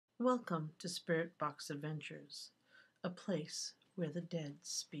Welcome to Spirit Box Adventures, a place where the dead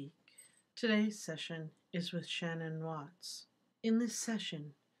speak. Today's session is with Shanann Watts. In this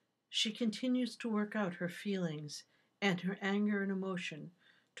session, she continues to work out her feelings and her anger and emotion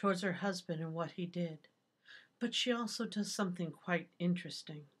towards her husband and what he did. But she also does something quite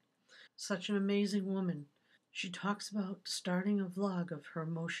interesting. Such an amazing woman. She talks about starting a vlog of her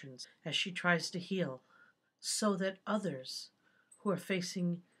emotions as she tries to heal, so that others who are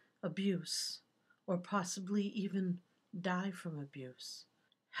facing abuse or possibly even die from abuse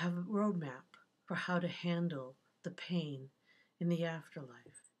have a roadmap for how to handle the pain in the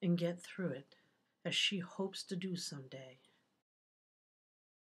afterlife and get through it, as she hopes to do someday.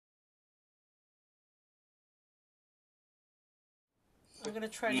 I'm going to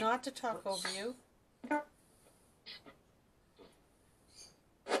try not to talk over you.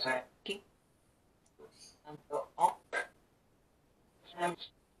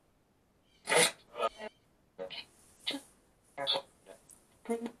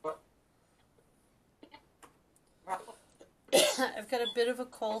 I've got a bit of a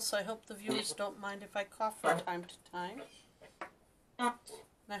cold, so I hope the viewers don't mind if I cough from time to time. And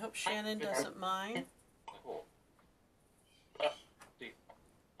I hope Shanann doesn't mind.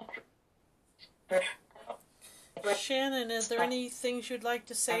 Shanann, are there any things you'd like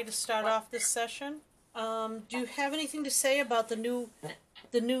to say to start off this session? Do you have anything to say about the new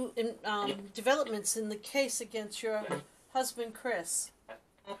developments in the case against your husband, Chris?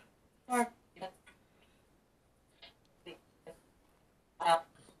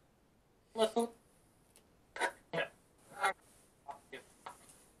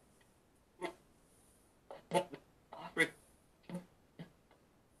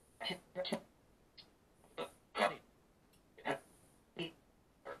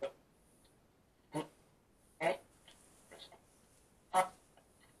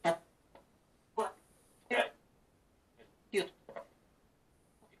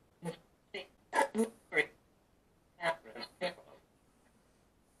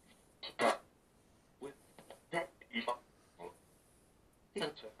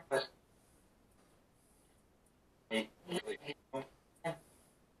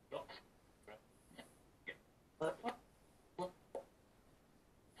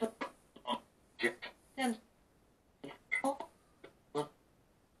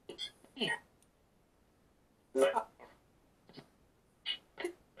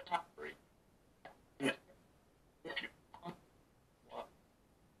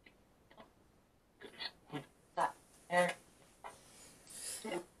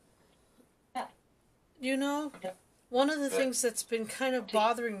 You know, one of the things that's been kind of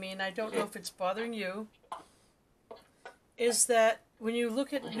bothering me, and I don't know if it's bothering you, is that when you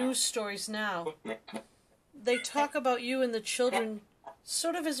look at news stories now, they talk about you and the children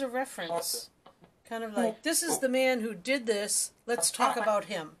sort of as a reference. Kind of like, this is the man who did this, let's talk about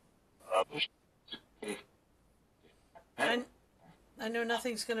him. And I know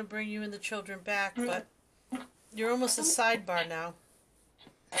nothing's going to bring you and the children back, but you're almost a sidebar now.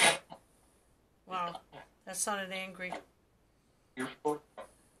 Wow, that sounded angry.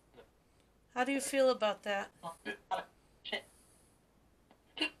 How do you feel about that?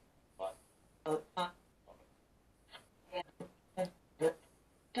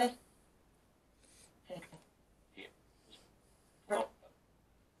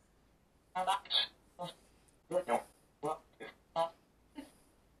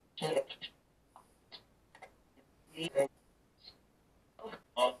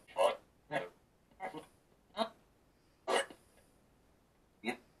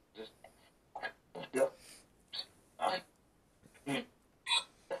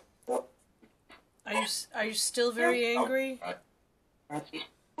 Are you still very angry?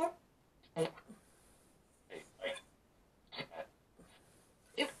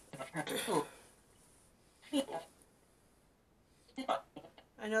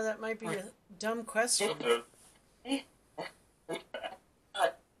 I know that might be a dumb question.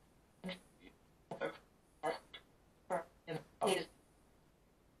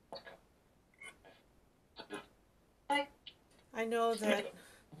 I know that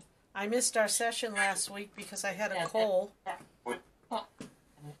I missed our session last week because I had a cold.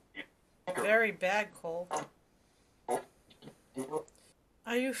 Very bad cold.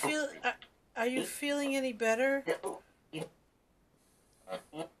 Are you feeling any better?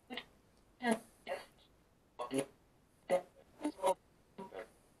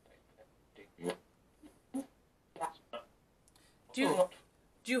 Do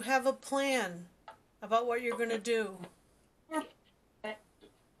you have a plan about what you're going to do?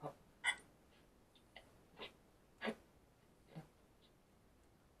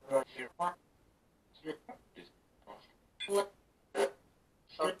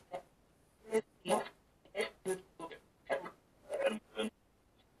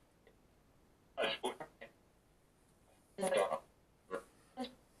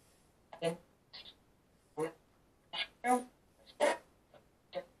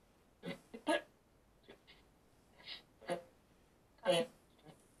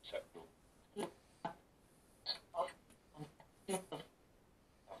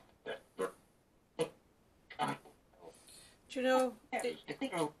 Do you know,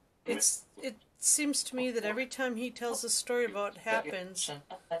 it seems to me that every time he tells a story about what happens,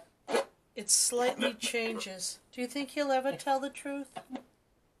 it slightly changes. Do you think he'll ever tell the truth?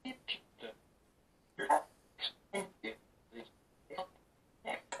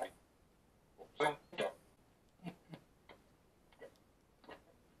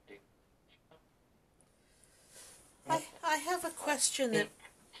 I have a question that,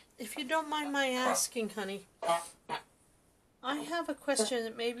 if you don't mind my asking, honey, I have a question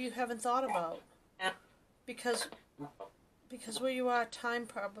that maybe you haven't thought about. Because where you are, time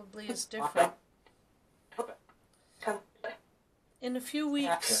probably is different. In a few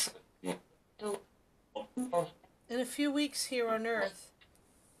weeks here on Earth,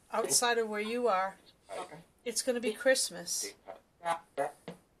 outside of where you are, it's going to be Christmas.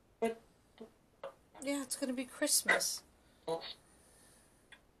 Yeah, it's going to be Christmas.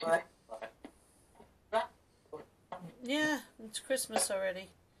 Yeah, it's Christmas already.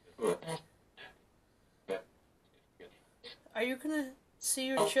 Are you going to see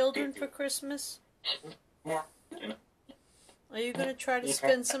your children for Christmas? Are you going to try to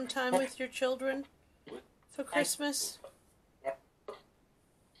spend some time with your children for Christmas?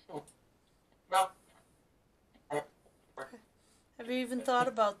 Have you even thought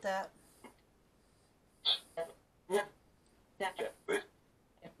about that?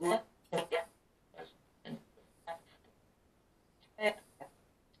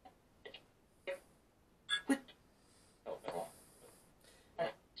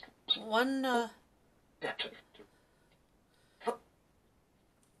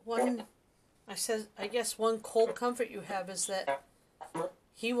 I guess one cold comfort you have is that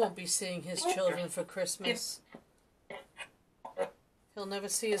he won't be seeing his children for Christmas. He'll never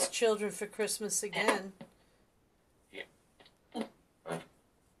see his children for Christmas again.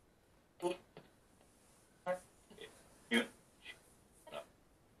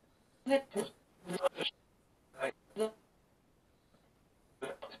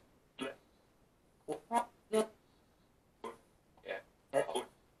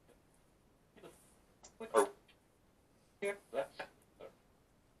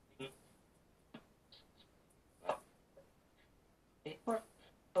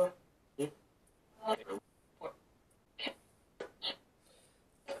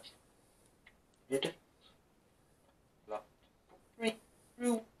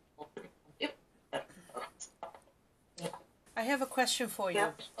 I have a question for you.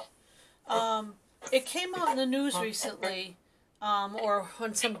 It came out in the news recently, or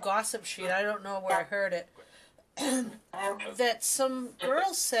on some gossip sheet, I don't know where I heard it, that some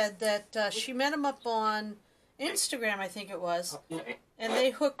girl said that she met him up on Instagram, I think it was, and they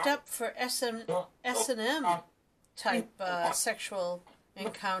hooked up for S&M type sexual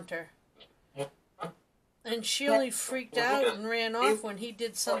encounter. And she only freaked out and ran off when he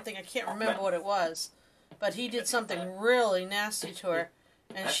did something, I can't remember what it was, but he did something really nasty to her,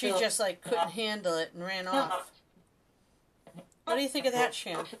 and she just like couldn't handle it and ran off. What do you think of that,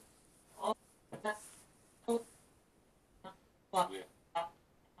 Shan? Do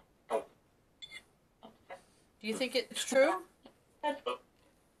you think it's true?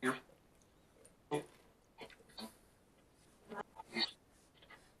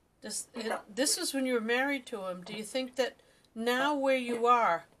 This is when you were married to him. Do you think that now where you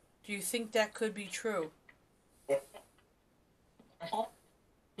are, do you think that could be true?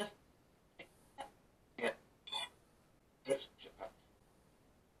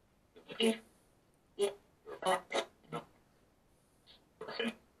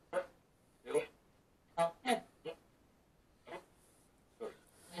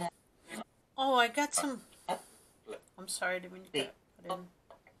 Oh, I got some... I'm sorry, I didn't mean to put in.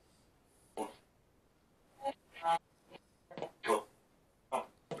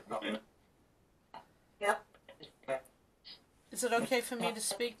 Is it okay for me to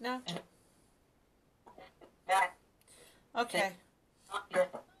speak now? Okay.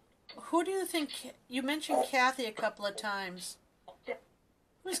 Who do you think... You mentioned Kathy a couple of times.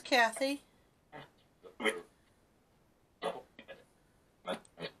 Who's Kathy?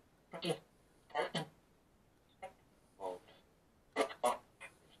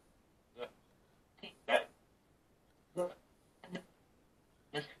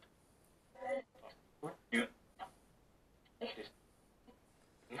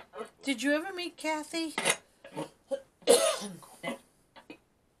 Did you ever meet Kathy?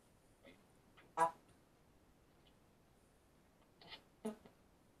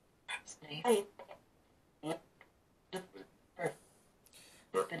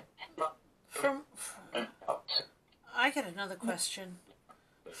 I got another question.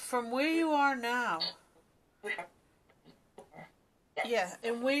 From where you are now, Yeah,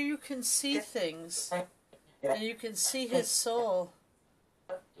 and where you can see things, and you can see his soul.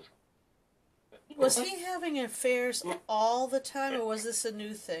 Was he having affairs all the time, or was this a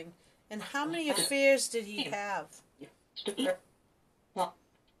new thing? And how many affairs did he have?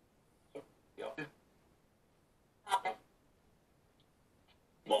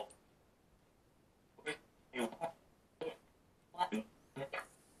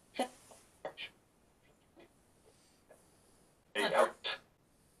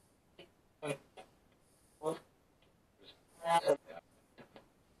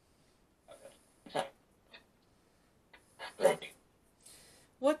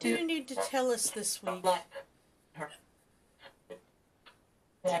 What do you need to tell us this week?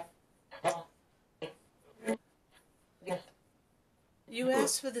 You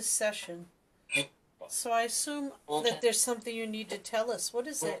asked for this session, so I assume that there's something you need to tell us. What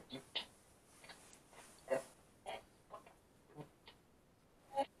is it?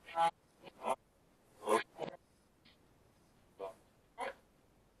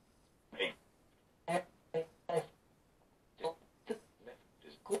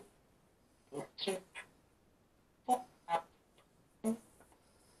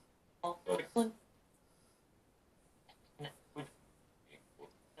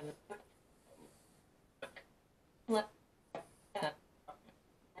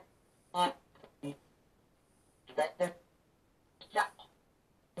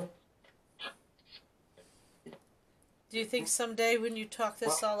 Do you think someday when you talk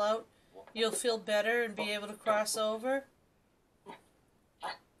this all out, you'll feel better and be able to cross over?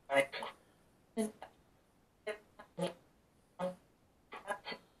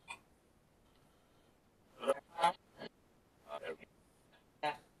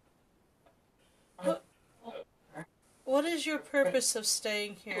 What is your purpose of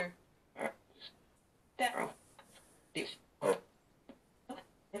staying here?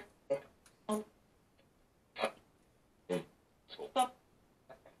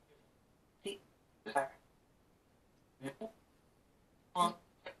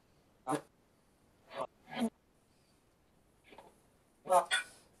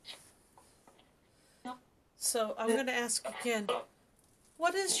 So I'm going to ask again,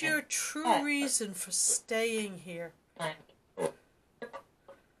 what is your true reason for staying here?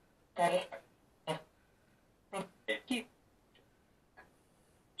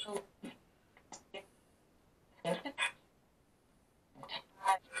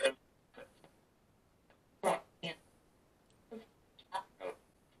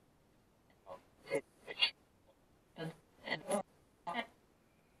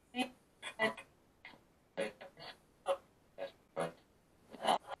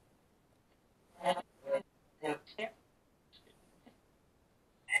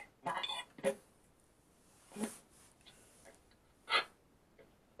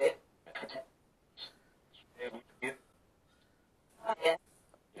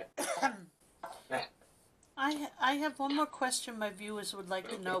 I have one more question my viewers would like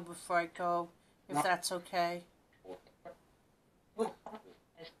to know before I go, if that's okay.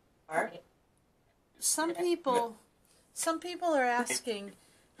 Some people are asking,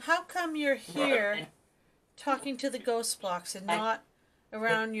 how come you're here talking to the ghost box and not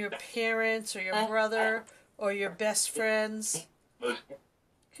around your parents or your brother or your best friends?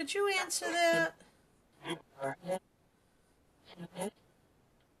 Could you answer that?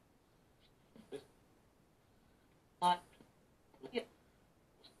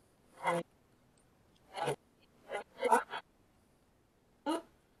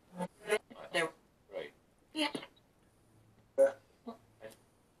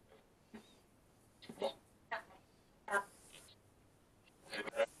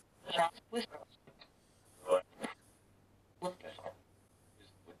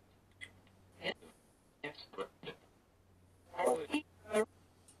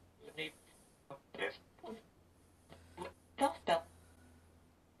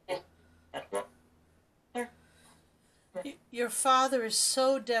 Your father is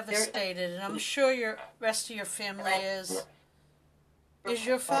so devastated, and I'm sure your rest of your family is. Is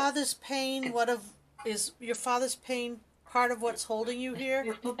your father's pain is your father's pain part of what's holding you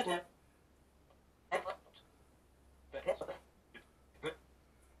here?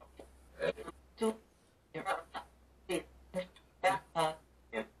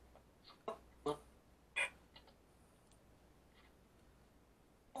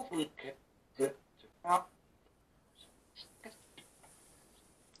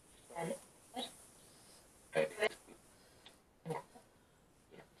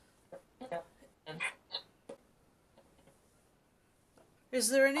 Is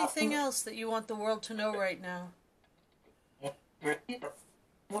there anything else that you want the world to know right now?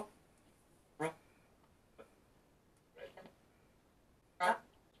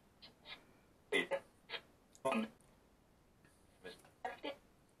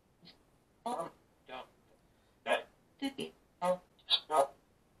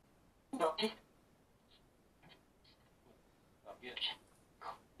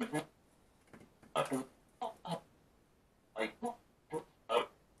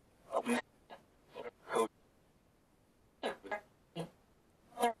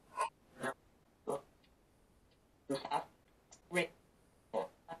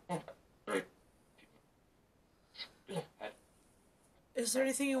 Is there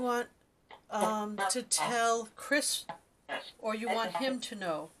anything you want to tell Chris, or you want him to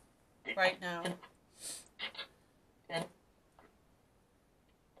know right now?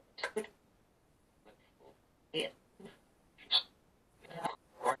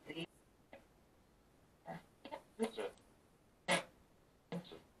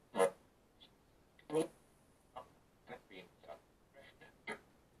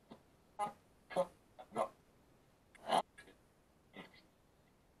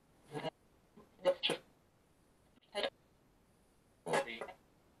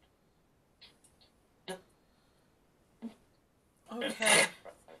 Okay.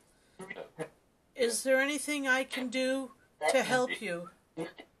 Is there anything I can do to help you?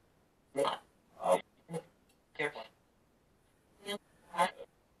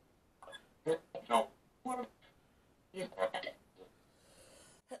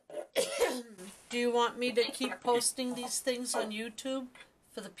 Do you want me to keep posting these things on YouTube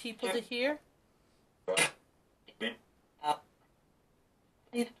for the people to hear?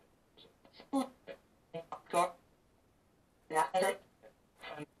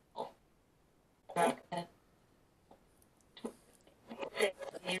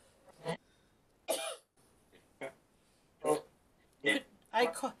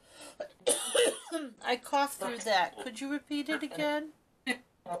 I coughed through that. Could you repeat it again?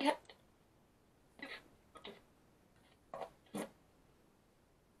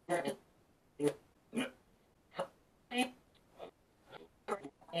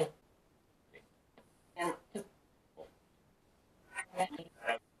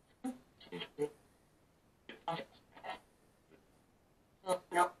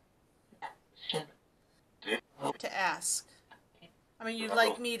 To ask. I mean, you'd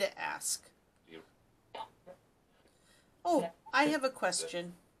like me to ask. Oh, I have a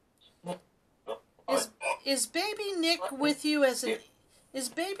question. Is baby Nick with you is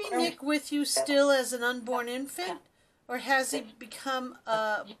baby Nick with you still as an unborn infant, or has he become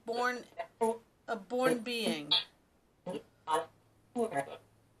a born being?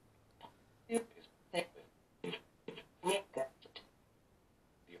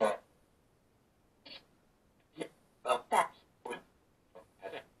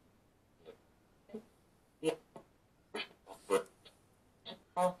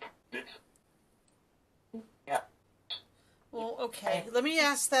 Well, okay. Let me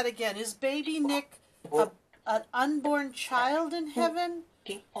ask that again. Is baby Nick an unborn child in heaven?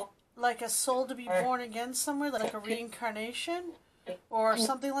 Like a soul to be born again somewhere? Like a reincarnation? Or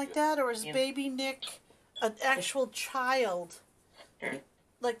something like that? Or is baby Nick an actual child?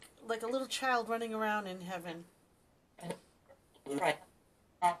 Like a little child running around in heaven? Right.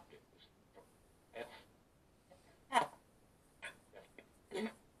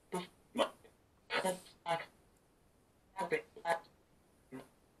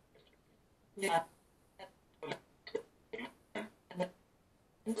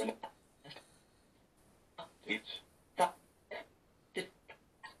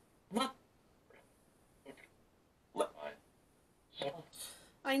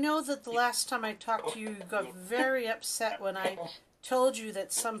 I know that the last time I talked to you, you got very upset when I told you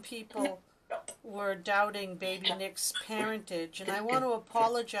that some people were doubting baby Nick's parentage, and I want to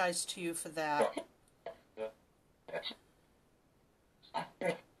apologize to you for that.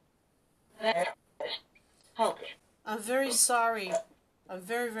 I'm very sorry. I'm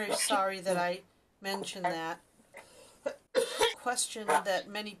very, very sorry that I mentioned that. Question that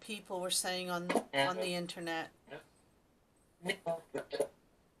many people were saying on the internet.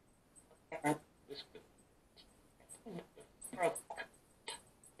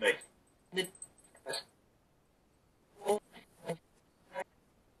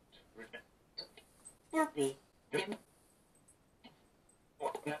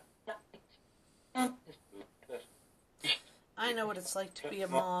 I know what it's like to be a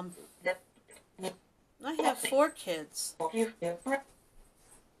mom. I have 4 kids.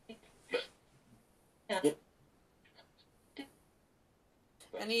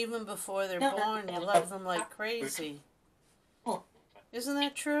 And even before they're born, you love them like crazy. Isn't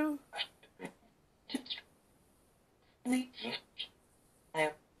that true? And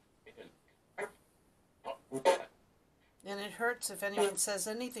it hurts if anyone says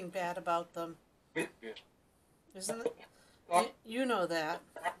anything bad about them. Isn't it? You know that.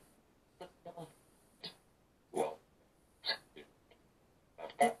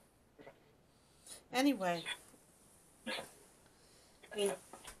 Anyway.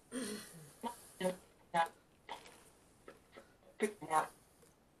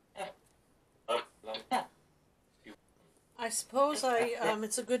 I suppose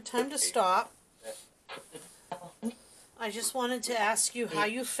it's a good time to stop. I just wanted to ask you how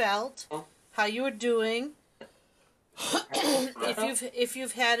you felt, how you were doing, if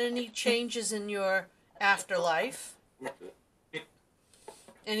you've had any changes in your afterlife,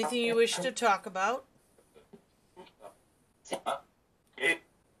 anything you wish to talk about.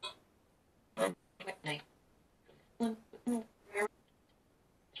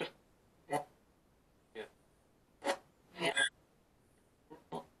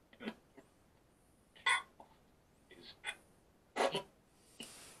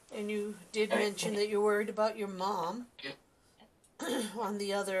 And you did mention that you're worried about your mom on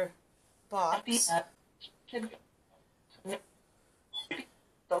the other box.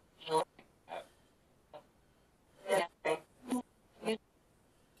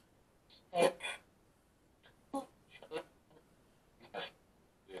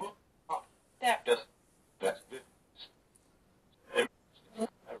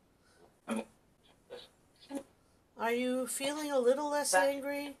 Are you feeling a little less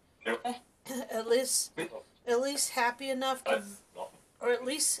angry? At least happy enough to, or at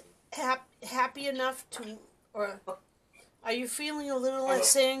least happy enough to, or are you feeling a little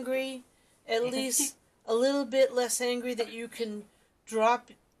less angry? At least a little bit less angry that you can drop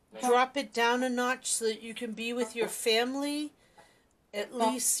it down a notch so that you can be with your family, at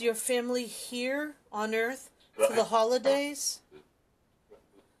least your family here on Earth for the holidays?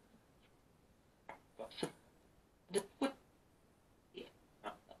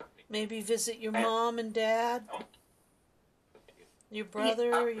 Maybe visit your mom and dad, your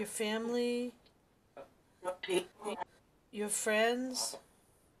brother, your family, your friends.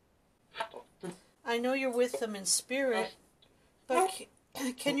 I know you're with them in spirit, but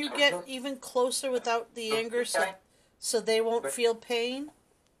can you get even closer without the anger so they won't feel pain?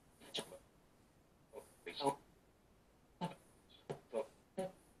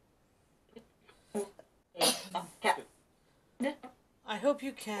 I hope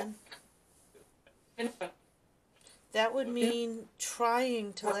you can. That would mean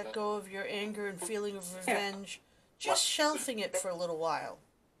trying to let go of your anger and feeling of revenge, just shelving it for a little while.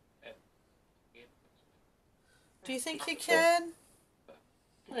 Do you think you can?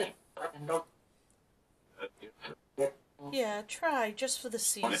 Yeah, try, just for the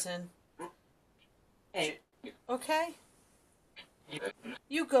season. Okay?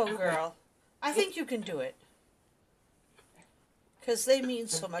 You go, girl. I think you can do it. Because they mean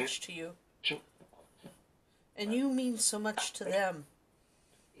so much to you. And you mean so much to them.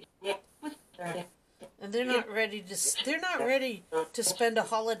 And they're not ready to spend a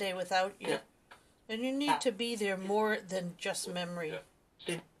holiday without you. And you need to be there more than just memory.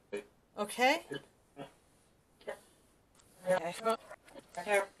 Okay?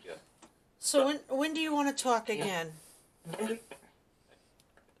 So when do you want to talk again?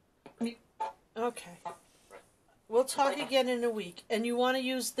 Okay. We'll talk again in a week. And you want to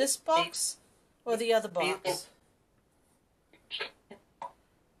use this box or the other box?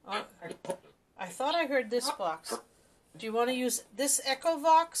 I thought I heard this box. Do you want to use this Echo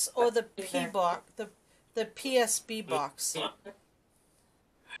box or the P box, the PSB box?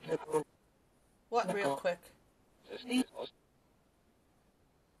 What, real quick?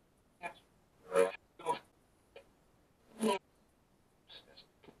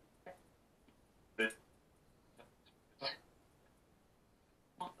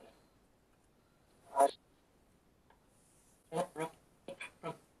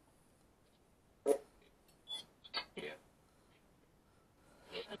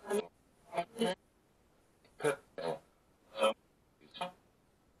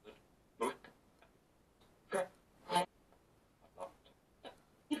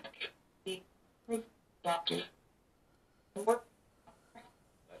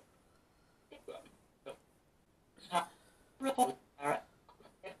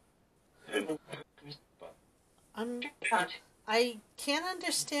 I can't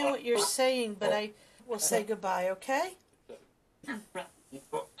understand what you're saying, but I will say goodbye, okay?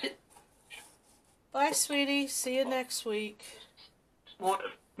 Bye, sweetie. See you next week.